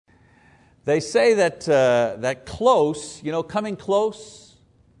They say that close, coming close,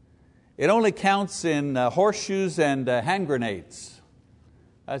 it only counts in horseshoes and hand grenades.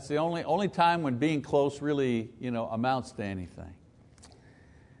 That's the only time when being close really amounts to anything.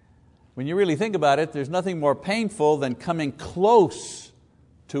 When you really think about it, there's nothing more painful than coming close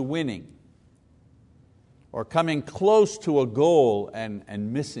to winning or coming close to a goal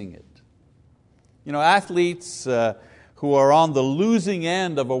and missing it. Athletes who are on the losing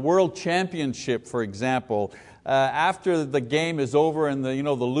end of a world championship, for example, after the game is over and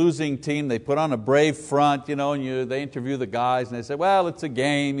the losing team, they put on a brave front, and they interview the guys and they say, well, it's a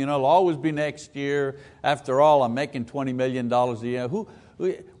game, it'll always be next year. After all, I'm making $20 million a year.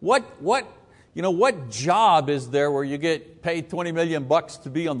 What job is there where you get paid $20 million to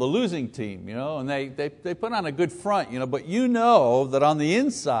be on the losing team? And they put on a good front, but that on the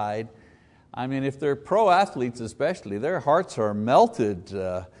inside, if they're pro athletes especially, their hearts are melted.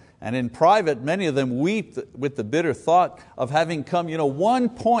 And in private, many of them weep with the bitter thought of having come 1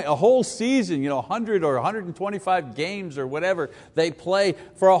 point, a whole season, 100 or 125 games or whatever they play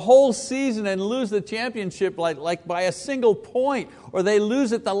for a whole season and lose the championship like by a single point, or they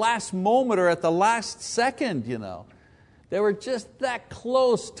lose at the last moment or at the last second. They were just that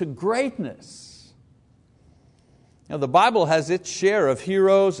close to greatness. The Bible has its share of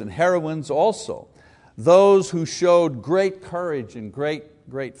heroes and heroines also, those who showed great courage and great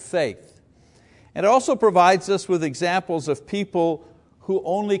faith. And it also provides us with examples of people who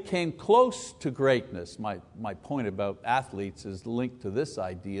only came close to greatness. My point about athletes is linked to this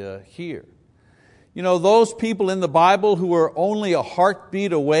idea here. Those people in the Bible who were only a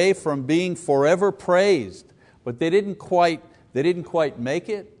heartbeat away from being forever praised, but they didn't quite make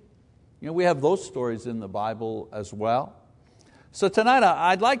it. We have those stories in the Bible as well. So tonight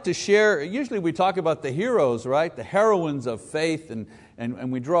I'd like to share, usually we talk about the heroes, right? The heroines of faith,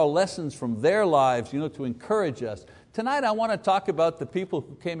 and we draw lessons from their lives to encourage us. Tonight I want to talk about the people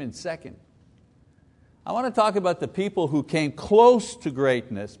who came in second. I want to talk about the people who came close to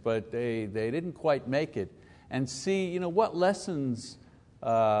greatness, but they didn't quite make it, and see what lessons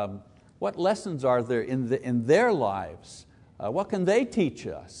are there in their lives. What can they teach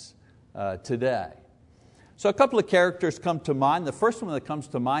us today? So a couple of characters come to mind. The first one that comes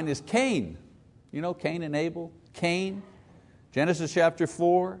to mind is Cain. Cain and Abel. Cain, Genesis chapter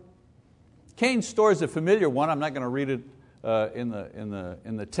 4. Cain's story is a familiar one. I'm not going to read it in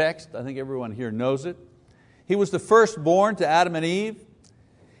the text. I think everyone here knows it. He was the firstborn to Adam and Eve.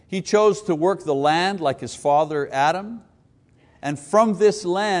 He chose to work the land like his father Adam. And from this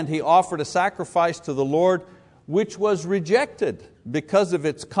land he offered a sacrifice to the Lord, which was rejected because of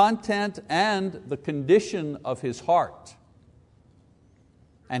its content and the condition of his heart.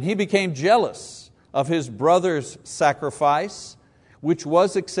 And he became jealous of his brother's sacrifice, which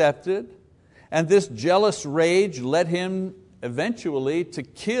was accepted, and this jealous rage led him eventually to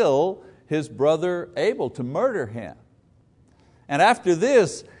kill his brother Abel, to murder him. And after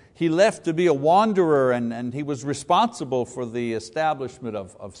this, he left to be a wanderer, and he was responsible for the establishment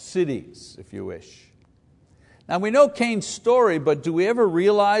of cities, if you wish. Now we know Cain's story, but do we ever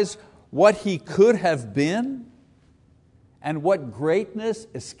realize what he could have been and what greatness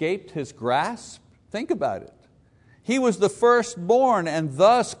escaped his grasp? Think about it. He was the firstborn and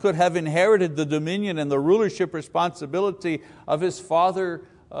thus could have inherited the dominion and the rulership responsibility of his father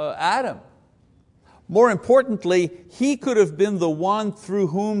Adam. More importantly, he could have been the one through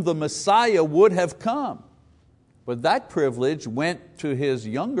whom the Messiah would have come. But that privilege went to his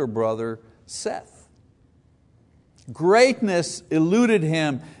younger brother Seth. Greatness eluded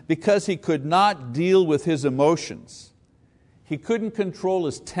him because he could not deal with his emotions. He couldn't control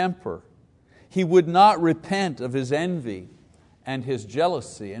his temper. He would not repent of his envy and his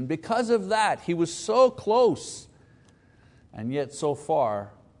jealousy. And because of that, he was so close and yet so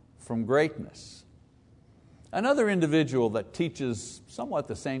far from greatness. Another individual that teaches somewhat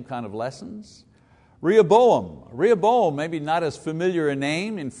the same kind of lessons, Rehoboam. Rehoboam, maybe not as familiar a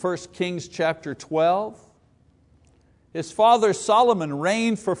name, in 1 Kings chapter 12. His father Solomon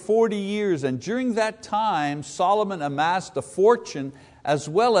reigned for 40 years, and during that time Solomon amassed a fortune as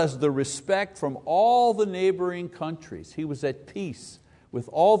well as the respect from all the neighboring countries. He was at peace with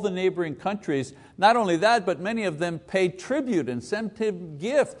all the neighboring countries. Not only that, but many of them paid tribute and sent him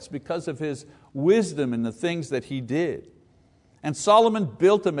gifts because of his wisdom and the things that he did. And Solomon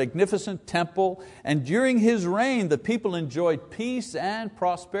built a magnificent temple, and during his reign the people enjoyed peace and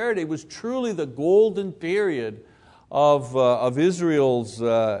prosperity. It was truly the golden period of Israel's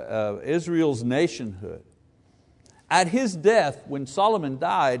nationhood. At his death, when Solomon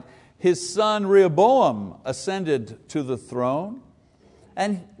died, his son Rehoboam ascended to the throne.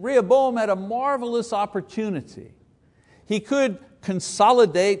 And Rehoboam had a marvelous opportunity. He could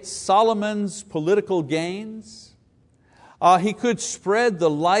consolidate Solomon's political gains. He could spread the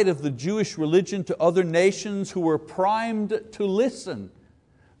light of the Jewish religion to other nations who were primed to listen.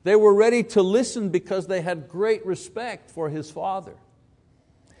 They were ready to listen because they had great respect for his father.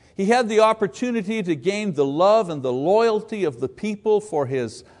 He had the opportunity to gain the love and the loyalty of the people for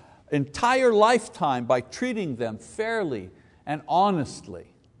his entire lifetime by treating them fairly and honestly.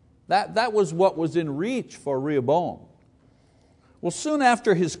 That was what was in reach for Rehoboam. Well, soon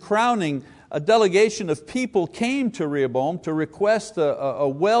after his crowning, a delegation of people came to Rehoboam to request a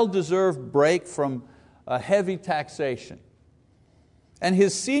well-deserved break from a heavy taxation. And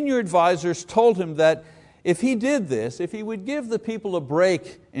his senior advisors told him that if he did this, if he would give the people a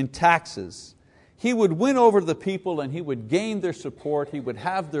break in taxes, he would win over the people and he would gain their support, he would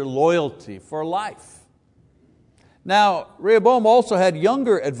have their loyalty for life. Now, Rehoboam also had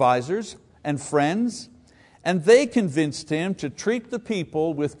younger advisors and friends, and they convinced him to treat the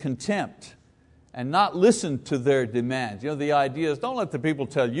people with contempt and not listen to their demands. The idea is, don't let the people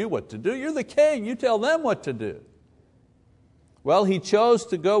tell you what to do. You're the king, you tell them what to do. Well, he chose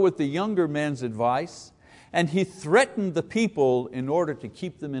to go with the younger men's advice, and he threatened the people in order to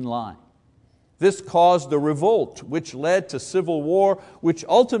keep them in line. This caused a revolt, which led to civil war, which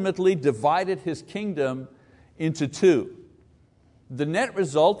ultimately divided his kingdom into two. The net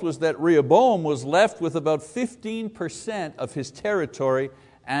result was that Rehoboam was left with about 15% of his territory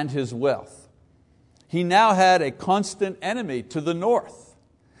and his wealth. He now had a constant enemy to the north.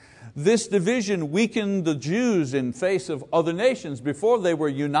 This division weakened the Jews in face of other nations. Before they were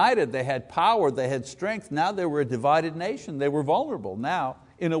united, they had power, they had strength. Now they were a divided nation. They were vulnerable now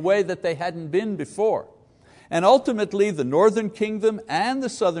in a way that they hadn't been before. And ultimately the northern kingdom and the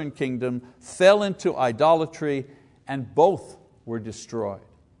southern kingdom fell into idolatry, and both were destroyed.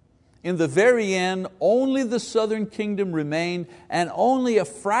 In the very end, only the southern kingdom remained, and only a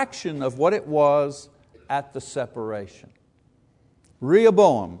fraction of what it was at the separation.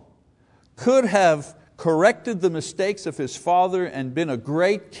 Rehoboam could have corrected the mistakes of his father and been a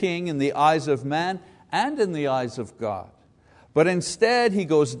great king in the eyes of man and in the eyes of God. But instead he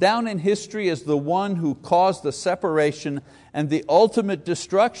goes down in history as the one who caused the separation and the ultimate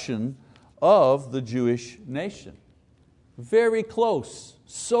destruction of the Jewish nation. Very close,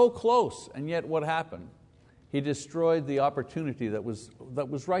 so close, and yet what happened? He destroyed the opportunity that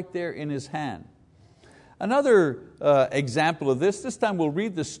was right there in his hand. Another example of this time we'll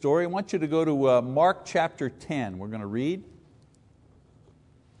read this story. I want you to go to Mark chapter 10. We're going to read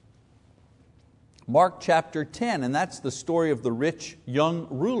Mark chapter 10, and that's the story of the rich young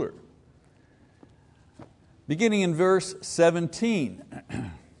ruler. Beginning in verse 17.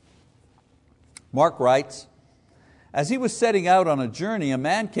 Mark writes, as he was setting out on a journey, a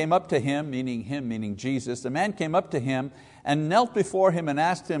man came up to him, meaning Jesus, a man came up to him and knelt before him and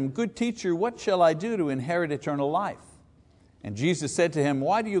asked him, good teacher, what shall I do to inherit eternal life? And Jesus said to him,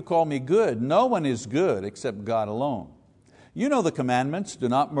 why do you call me good? No one is good except God alone. You know the commandments, do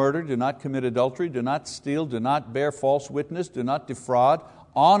not murder, do not commit adultery, do not steal, do not bear false witness, do not defraud,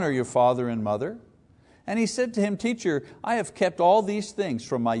 honor your father and mother. And he said to him, teacher, I have kept all these things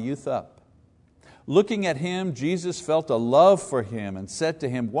from my youth up. Looking at him, Jesus felt a love for him and said to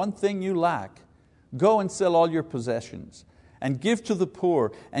him, one thing you lack, go and sell all your possessions and give to the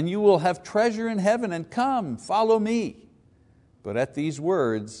poor, and you will have treasure in heaven, and come, follow me. But at these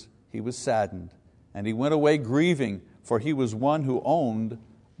words he was saddened, and he went away grieving, for he was one who owned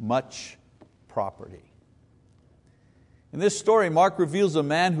much property. In this story, Mark reveals a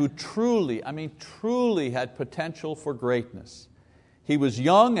man who truly had potential for greatness. He was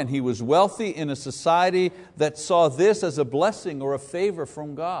young and he was wealthy in a society that saw this as a blessing or a favor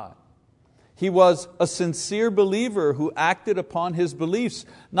from God. He was a sincere believer who acted upon his beliefs.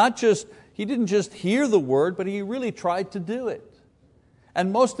 He didn't just hear the word, but he really tried to do it.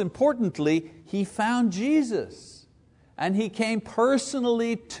 And most importantly, he found Jesus. And he came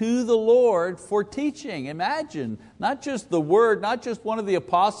personally to the Lord for teaching. Imagine, not just the word, not just one of the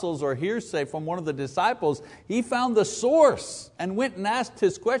apostles or hearsay from one of the disciples. He found the source and went and asked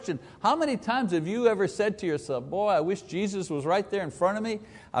his question. How many times have you ever said to yourself, boy, I wish Jesus was right there in front of me.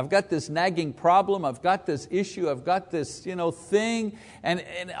 I've got this nagging problem. I've got this issue. I've got this thing.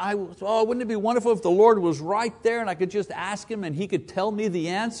 Wouldn't it be wonderful if the Lord was right there and I could just ask Him and He could tell me the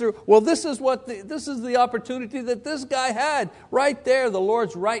answer? Well, this is the opportunity that this guy had. Right there, the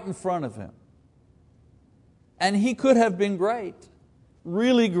Lord's right in front of him. And he could have been great,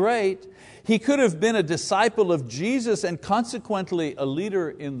 really great. He could have been a disciple of Jesus and consequently a leader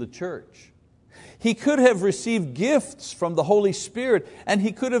in the church. He could have received gifts from the Holy Spirit, and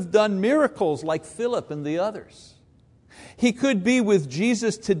He could have done miracles like Philip and the others. He could be with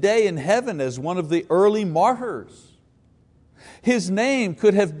Jesus today in heaven as one of the early martyrs. His name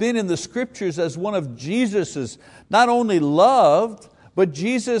could have been in the Scriptures as one of Jesus's, not only loved, but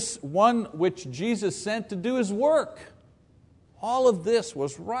one which Jesus sent to do His work. All of this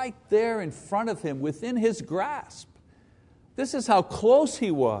was right there in front of Him, within His grasp. This is how close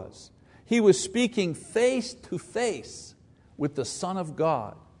He was. He was speaking face to face with the Son of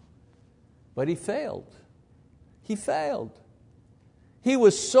God. But He failed. He failed. He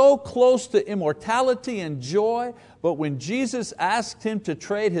was so close to immortality and joy, but when Jesus asked Him to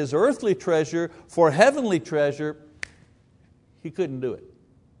trade His earthly treasure for heavenly treasure, He couldn't do it.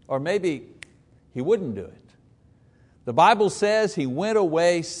 Or maybe He wouldn't do it. The Bible says He went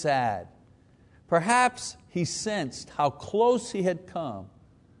away sad. Perhaps He sensed how close He had come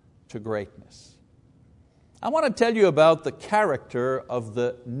to greatness. I want to tell you about the character of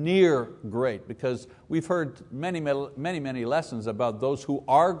the near great, because we've heard many lessons about those who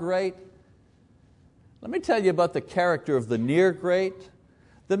are great. Let me tell you about the character of the near great.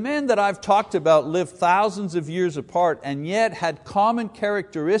 The men that I've talked about lived thousands of years apart and yet had common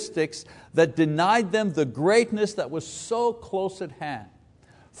characteristics that denied them the greatness that was so close at hand.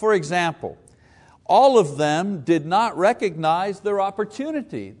 For example, all of them did not recognize their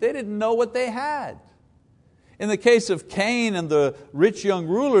opportunity. They didn't know what they had. In the case of Cain and the rich young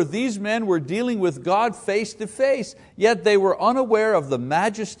ruler, these men were dealing with God face to face, yet they were unaware of the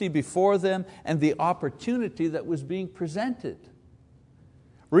majesty before them and the opportunity that was being presented.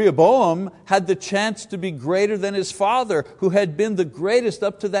 Rehoboam had the chance to be greater than his father, who had been the greatest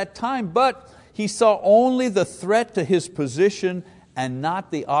up to that time, but he saw only the threat to his position and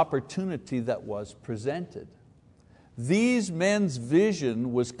not the opportunity that was presented. These men's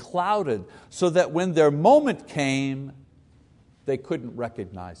vision was clouded so that when their moment came, they couldn't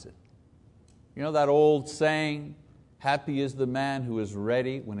recognize it. You know that old saying, happy is the man who is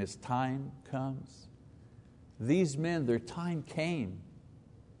ready when his time comes? These men, their time came.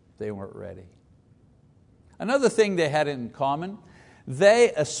 They weren't ready. Another thing they had in common,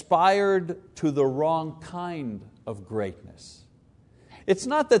 they aspired to the wrong kind of greatness. It's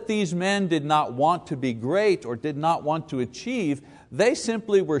not that these men did not want to be great or did not want to achieve, they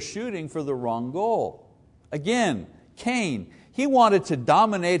simply were shooting for the wrong goal. Again, Cain, he wanted to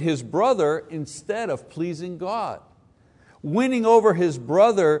dominate his brother instead of pleasing God. Winning over his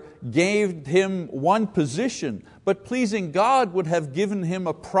brother gave him one position, but pleasing God would have given him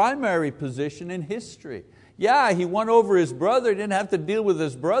a primary position in history. Yeah, he won over his brother, didn't have to deal with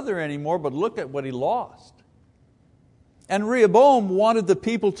his brother anymore, but look at what he lost. And Rehoboam wanted the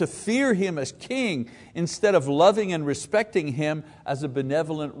people to fear him as king instead of loving and respecting him as a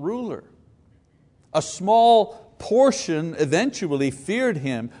benevolent ruler. A small portion eventually feared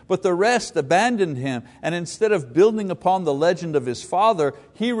him, but the rest abandoned him, and instead of building upon the legend of his father,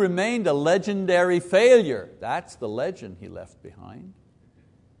 he remained a legendary failure. That's the legend he left behind.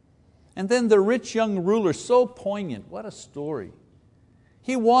 And then the rich young ruler, so poignant, what a story.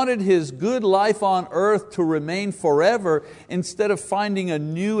 He wanted his good life on earth to remain forever instead of finding a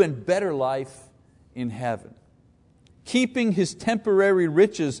new and better life in heaven. Keeping his temporary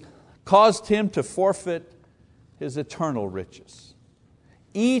riches caused him to forfeit his eternal riches.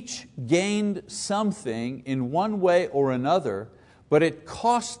 Each gained something in one way or another, but it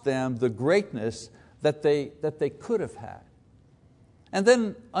cost them the greatness that they could have had. And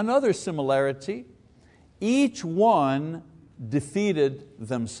then another similarity, each one defeated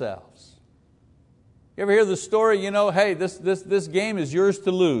themselves. You ever hear the story, hey, this game is yours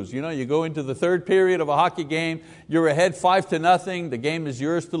to lose. You go into the third period of a hockey game, you're ahead 5-0, the game is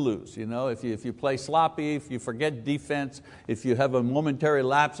yours to lose. If you play sloppy, if you forget defense, if you have a momentary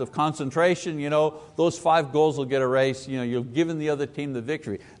lapse of concentration, those 5 goals will get erased. You've given the other team the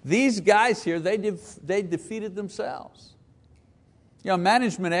victory. These guys here, they defeated themselves. A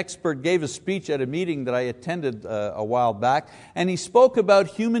management expert gave a speech at a meeting that I attended a while back, and he spoke about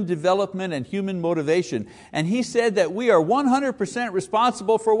human development and human motivation. And he said that we are 100%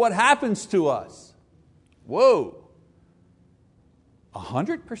 responsible for what happens to us. Whoa,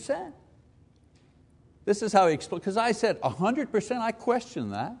 100%? This is how he explained, because I said 100%, I question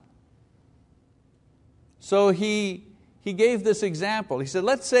that. So he gave this example. He said,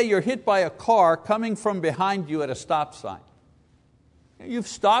 let's say you're hit by a car coming from behind you at a stop sign. You've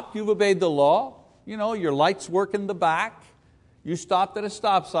stopped, you've obeyed the law, your lights work in the back, you stopped at a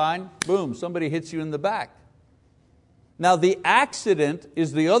stop sign, boom, somebody hits you in the back. Now the accident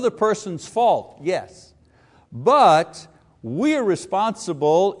is the other person's fault, yes, but We are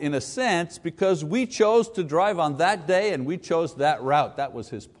responsible in a sense because we chose to drive on that day and we chose that route. That was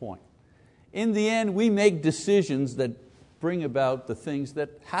his point. In the end, we make decisions that bring about the things that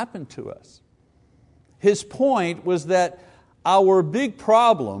happen to us. His point was that our big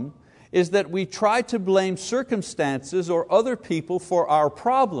problem is that we try to blame circumstances or other people for our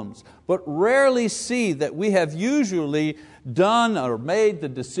problems, but rarely see that we have usually done or made the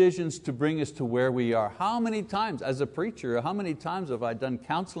decisions to bring us to where we are. How many times, as a preacher, how many times have I done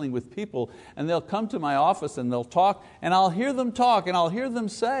counseling with people and they'll come to my office and they'll talk and I'll hear them talk and I'll hear them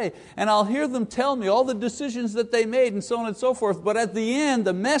say and I'll hear them tell me all the decisions that they made and so on and so forth, but at the end,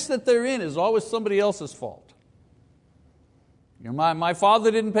 the mess that they're in is always somebody else's fault. My father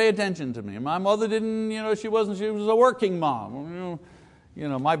didn't pay attention to me. My mother didn't, she was a working mom.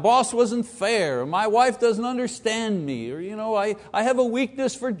 My boss wasn't fair. My wife doesn't understand me. Or I have a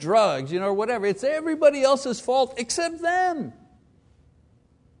weakness for drugs, or whatever. It's everybody else's fault except them.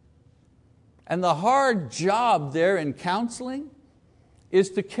 And the hard job there in counseling is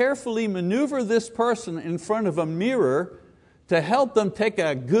to carefully maneuver this person in front of a mirror to help them take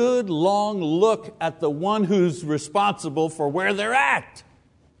a good long look at the one who's responsible for where they're at.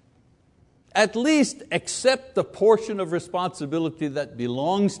 At least accept the portion of responsibility that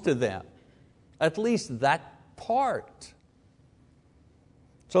belongs to them. At least that part.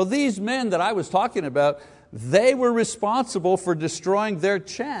 So these men that I was talking about, they were responsible for destroying their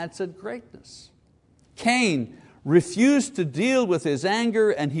chance at greatness. Cain refused to deal with his anger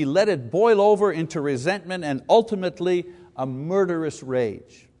and he let it boil over into resentment and ultimately a murderous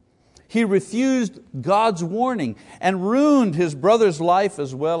rage. He refused God's warning and ruined his brother's life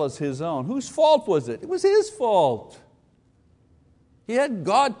as well as his own. Whose fault was it? It was his fault. He had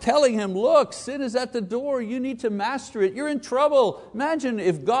God telling him, look, sin is at the door, you need to master it, you're in trouble. Imagine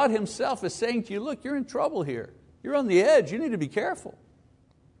if God Himself is saying to you, look, you're in trouble here. You're on the edge, you need to be careful.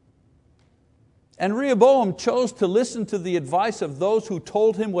 And Rehoboam chose to listen to the advice of those who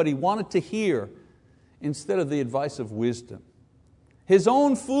told him what he wanted to hear instead of the advice of wisdom. His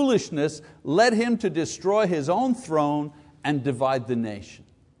own foolishness led him to destroy his own throne and divide the nation.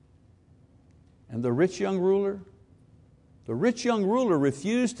 And the rich young ruler? The rich young ruler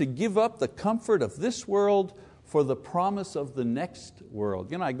refused to give up the comfort of this world for the promise of the next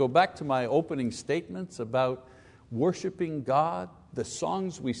world. I go back to my opening statements about worshiping God. The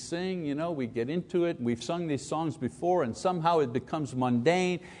songs we sing, we get into it. We've sung these songs before and somehow it becomes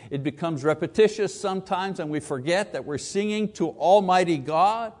mundane. It becomes repetitious sometimes and we forget that we're singing to Almighty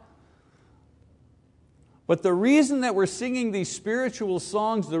God. But the reason that we're singing these spiritual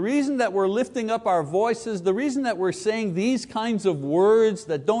songs, the reason that we're lifting up our voices, the reason that we're saying these kinds of words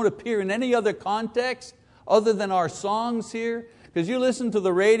that don't appear in any other context other than our songs here, because you listen to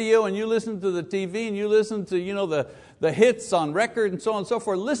the radio and you listen to the TV and you listen to the hits on record and so on and so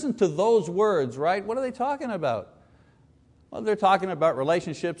forth. Listen to those words, right? What are they talking about? Well, they're talking about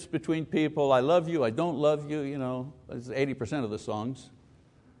relationships between people. I love you, I don't love you, That's 80% of the songs.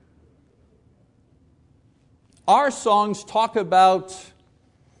 Our songs talk about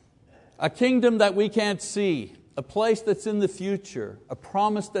a kingdom that we can't see, a place that's in the future, a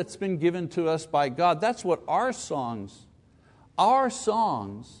promise that's been given to us by God. That's what our songs are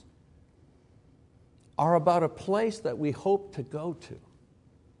about, a place that we hope to go to.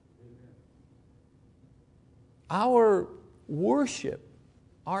 Our worship,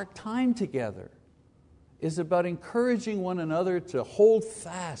 our time together is about encouraging one another to hold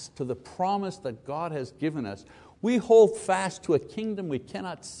fast to the promise that God has given us. We hold fast to a kingdom we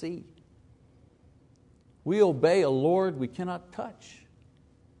cannot see. We obey a Lord we cannot touch.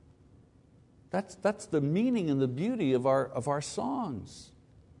 That's the meaning and the beauty of our songs.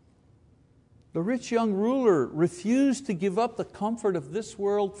 The rich young ruler refused to give up the comfort of this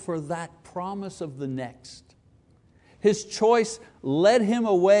world for that promise of the next. His choice led him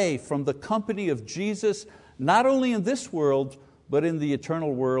away from the company of Jesus, not only in this world, but in the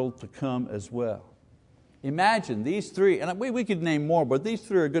eternal world to come as well. Imagine these three, and we could name more, but these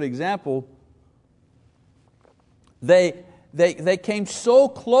three are a good example. They came so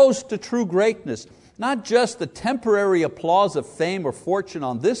close to true greatness, not just the temporary applause of fame or fortune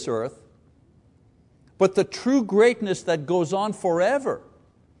on this earth, but the true greatness that goes on forever.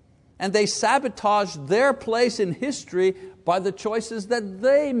 And they sabotaged their place in history by the choices that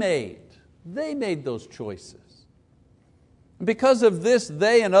they made. They made those choices. Because of this,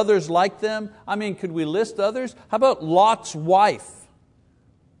 they and others like them, could we list others? How about Lot's wife?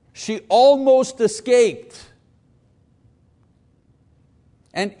 She almost escaped.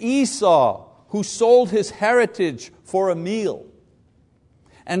 And Esau, who sold his heritage for a meal.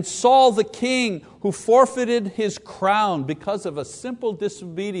 and Saul the king, who forfeited his crown because of a simple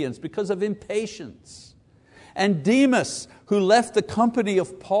disobedience, because of impatience, and Demas, who left the company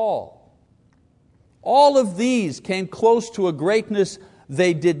of Paul. All of these came close to a greatness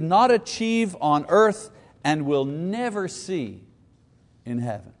they did not achieve on earth and will never see in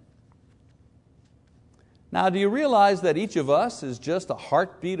heaven. Now, do you realize that each of us is just a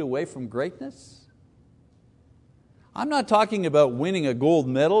heartbeat away from greatness? I'm not talking about winning a gold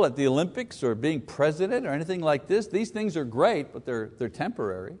medal at the Olympics or being president or anything like this. These things are great, but they're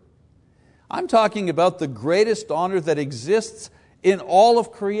temporary. I'm talking about the greatest honor that exists in all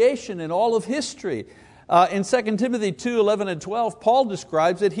of creation, in all of history. In 2 Timothy 2:11 and 12, Paul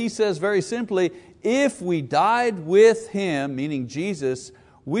describes it. He says very simply, if we died with Him, meaning Jesus,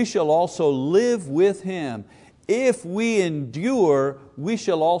 we shall also live with Him. If we endure, we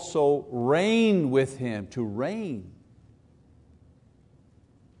shall also reign with Him. To reign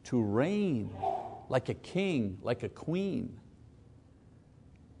like a king, like a queen.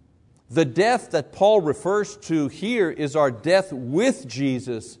 The death that Paul refers to here is our death with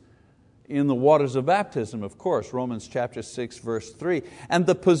Jesus in the waters of baptism, of course, Romans chapter 6, verse 3. And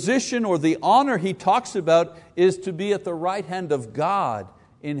the position or the honor he talks about is to be at the right hand of God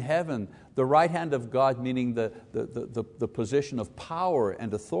in heaven. The right hand of God meaning the position of power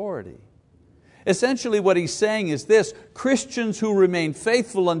and authority. Essentially what he's saying is this: Christians who remain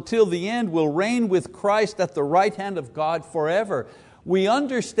faithful until the end will reign with Christ at the right hand of God forever. We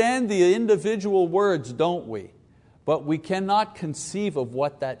understand the individual words, don't we? But we cannot conceive of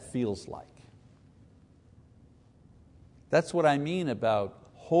what that feels like. That's what I mean about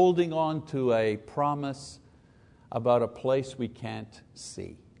holding on to a promise about a place we can't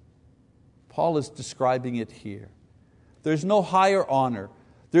see. Paul is describing it here. There's no higher honor.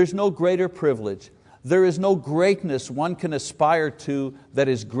 There's no greater privilege. There is no greatness one can aspire to that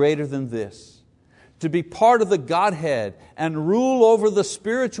is greater than this: to be part of the Godhead and rule over the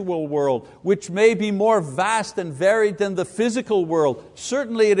spiritual world, which may be more vast and varied than the physical world.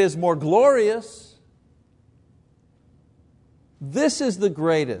 Certainly it is more glorious. This is the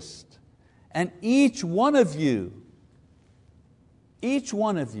greatest. And each one of you,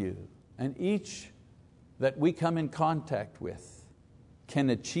 and each that we come in contact with can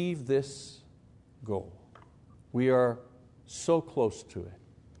achieve this goal. We are so close to it.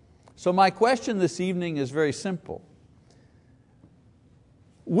 So my question this evening is very simple.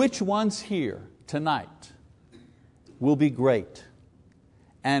 Which ones here tonight will be great?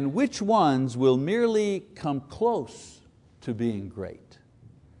 And which ones will merely come close to being great?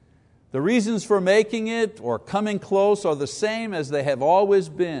 The reasons for making it or coming close are the same as they have always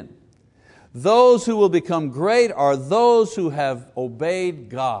been. Those who will become great are those who have obeyed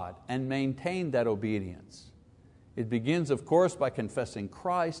God and maintained that obedience. It begins, of course, by confessing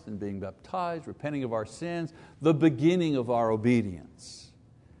Christ and being baptized, repenting of our sins, the beginning of our obedience.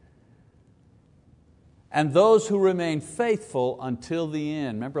 And those who remain faithful until the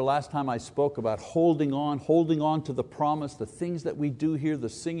end. Remember last time I spoke about holding on to the promise, the things that we do here, the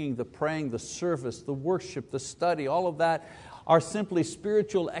singing, the praying, the service, the worship, the study, all of that are simply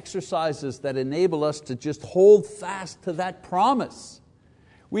spiritual exercises that enable us to just hold fast to that promise.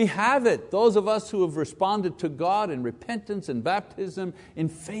 We have it. Those of us who have responded to God in repentance and baptism, in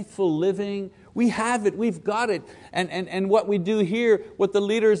faithful living, we have it, we've got it. And what we do here, what the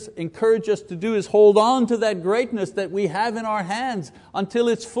leaders encourage us to do is hold on to that greatness that we have in our hands until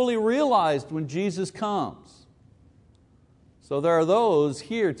it's fully realized when Jesus comes. So there are those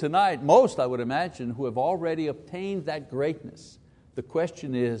here tonight, most I would imagine, who have already obtained that greatness. The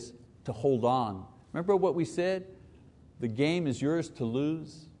question is to hold on. Remember what we said? The game is yours to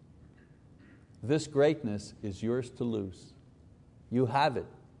lose. This greatness is yours to lose. You have it.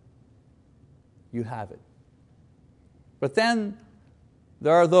 You have it. But then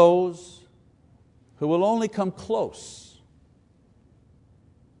there are those who will only come close.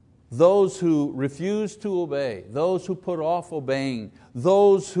 Those who refuse to obey, those who put off obeying,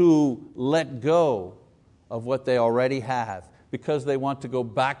 those who let go of what they already have because they want to go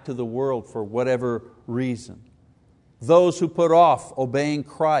back to the world for whatever reason. Those who put off obeying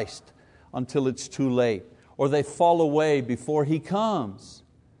Christ until it's too late, or they fall away before He comes.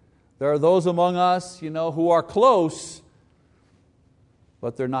 There are those among us, who are close,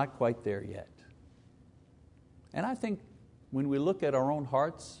 but they're not quite there yet. And I think when we look at our own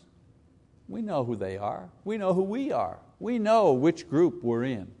hearts, we know who they are. We know who we are. We know which group we're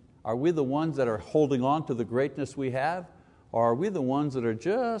in. Are we the ones that are holding on to the greatness we have? Or are we the ones that are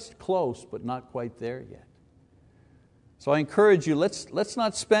just close but not quite there yet? So I encourage you, let's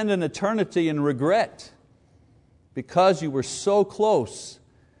not spend an eternity in regret because you were so close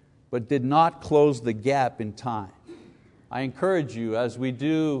but did not close the gap in time. I encourage you, as we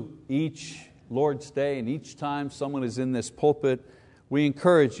do each Lord's Day and each time someone is in this pulpit, we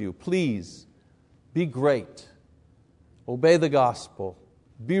encourage you, please be great, obey the gospel,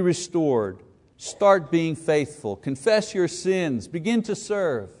 be restored, start being faithful, confess your sins, begin to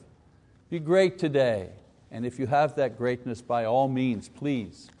serve, be great today. And if you have that greatness, by all means,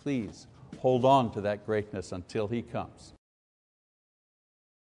 please hold on to that greatness until He comes.